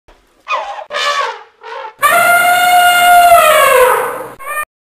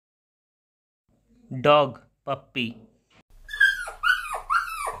Dog, puppy.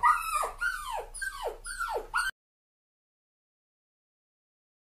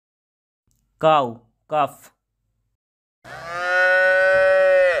 Cow, calf.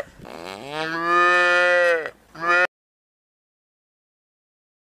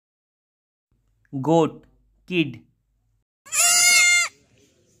 Goat, kid.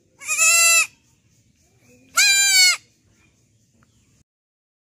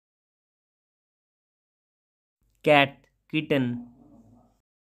 Cat, kitten.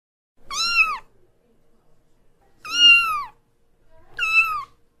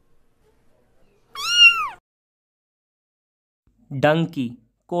 Donkey,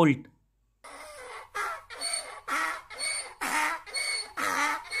 colt.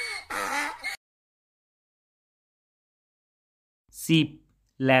 Sheep,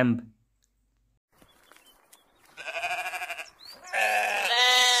 lamb.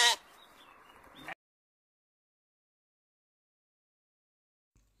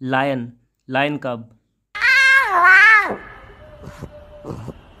 Lion, lioncub.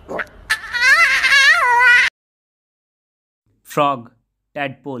 Frog,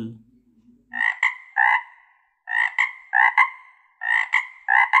 tadpole.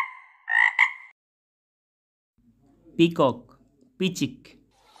 Peacock, peachick.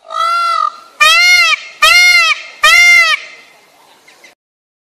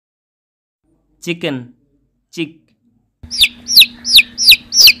 Chicken, chick.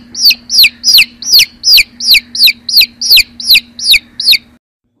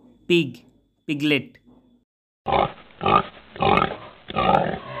 Pig, piglet.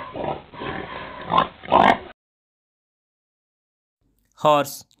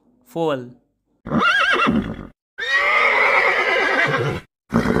 Horse, foal.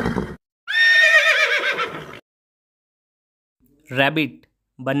 Rabbit,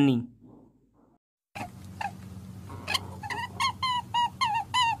 bunny.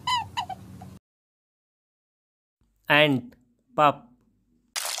 Ant, pup.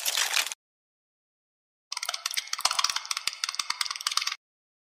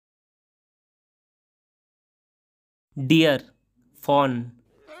 Deer, fawn.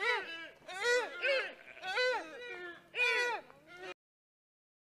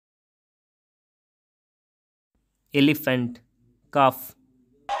 Elephant, calf.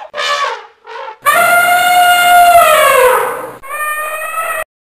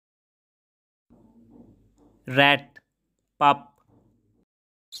 Rat, pup.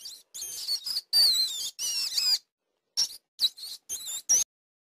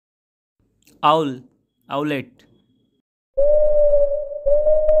 Owl, owlet.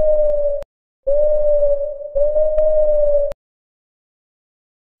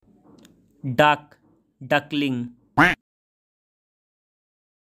 Duck, duckling.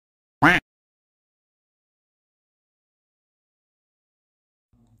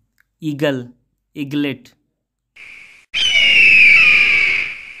 Eagle, eaglet.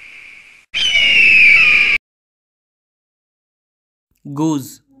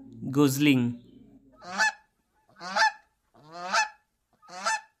 Goose, gosling.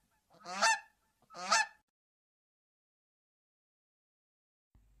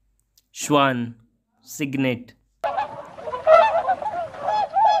 Swan, cygnet.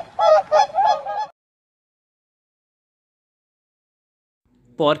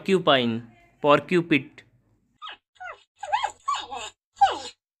 Porcupine, porcupit.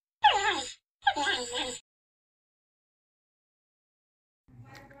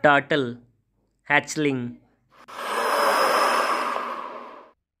 Turtle, hatchling.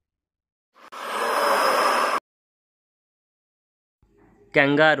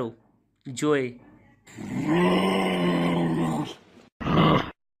 Kangaroo, joey.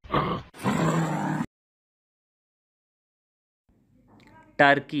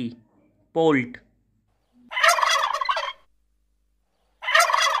 Turkey, poult.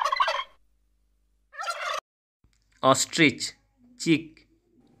 Ostrich, chick.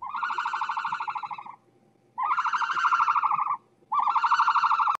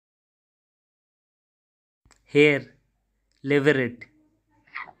 Hare, leveret.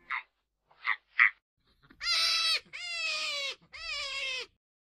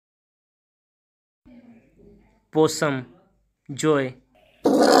 Possum, joy.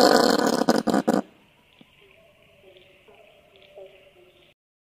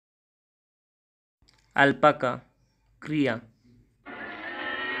 Alpaca, cria.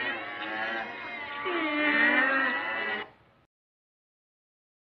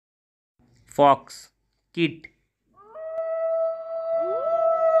 Fox, kit.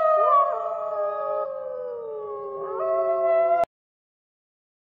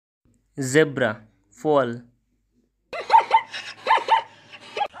 Zebra, fall,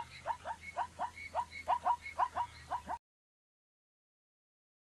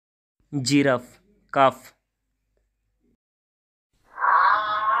 giraffe, calf,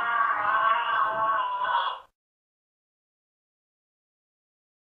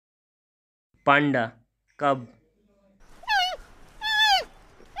 panda, cub,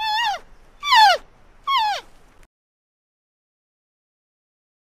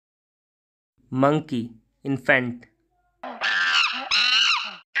 monkey, infant,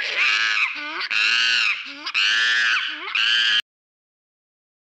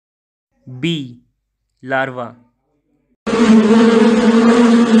 bee, larva,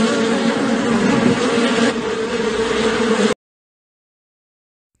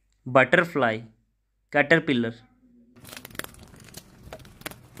 butterfly, caterpillar,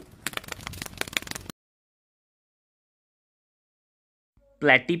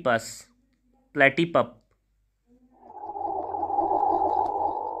 platypus, platypup,